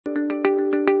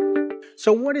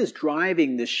So what is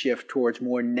driving this shift towards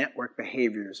more network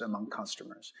behaviors among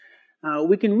customers?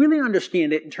 We can really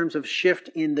understand it in terms of shift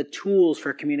in the tools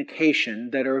for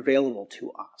communication that are available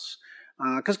to us.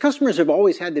 Because customers have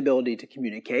always had the ability to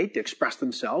communicate, to express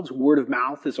themselves. Word of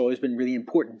mouth has always been really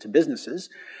important to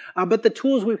businesses. But the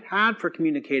tools we've had for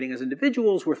communicating as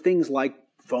individuals were things like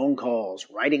phone calls,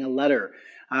 writing a letter,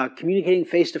 communicating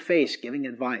face-to-face, giving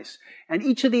advice. And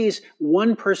each of these,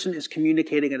 one person is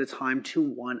communicating at a time to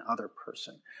one other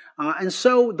person. And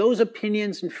so those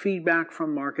opinions and feedback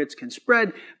from markets can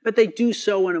spread, but they do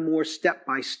so in a more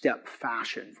step-by-step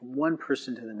fashion from one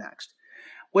person to the next.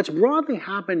 What's broadly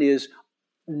happened is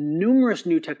numerous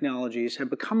new technologies have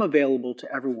become available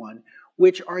to everyone,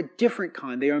 which are a different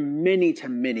kind. They are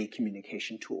many-to-many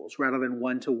communication tools rather than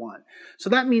one-to-one. So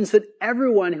that means that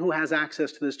everyone who has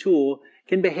access to this tool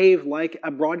can behave like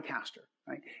a broadcaster.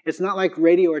 Right? It's not like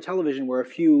radio or television where a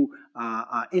few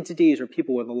entities or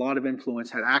people with a lot of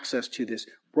influence had access to this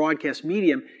broadcast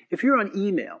medium. If you're on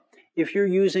email, if you're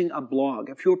using a blog,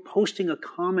 if you're posting a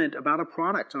comment about a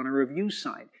product on a review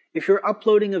site, if you're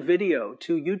uploading a video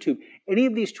to YouTube, any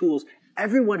of these tools,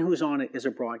 everyone who's on it is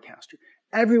a broadcaster.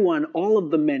 Everyone, all of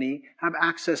the many, have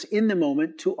access in the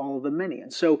moment to all of the many.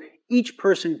 And so each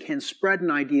person can spread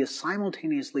an idea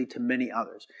simultaneously to many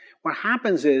others. What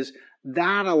happens is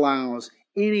that allows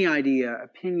any idea,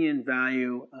 opinion,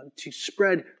 value to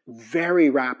spread very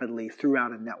rapidly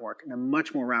throughout a network in a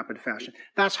much more rapid fashion.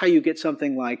 That's how you get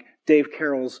something like Dave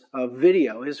Carroll's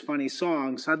video, his funny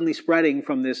song, suddenly spreading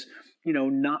from this,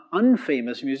 not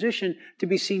unfamous musician to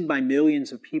be seen by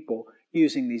millions of people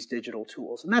using these digital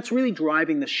tools. And that's really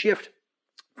driving the shift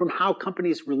from how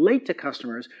companies relate to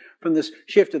customers, from this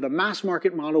shift of the mass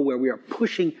market model where we are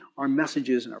pushing our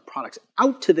messages and our products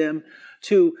out to them,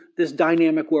 to this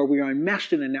dynamic where we are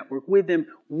enmeshed in a network with them.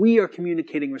 We are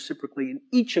communicating reciprocally, and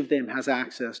each of them has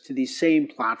access to these same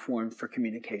platforms for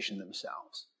communication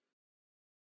themselves.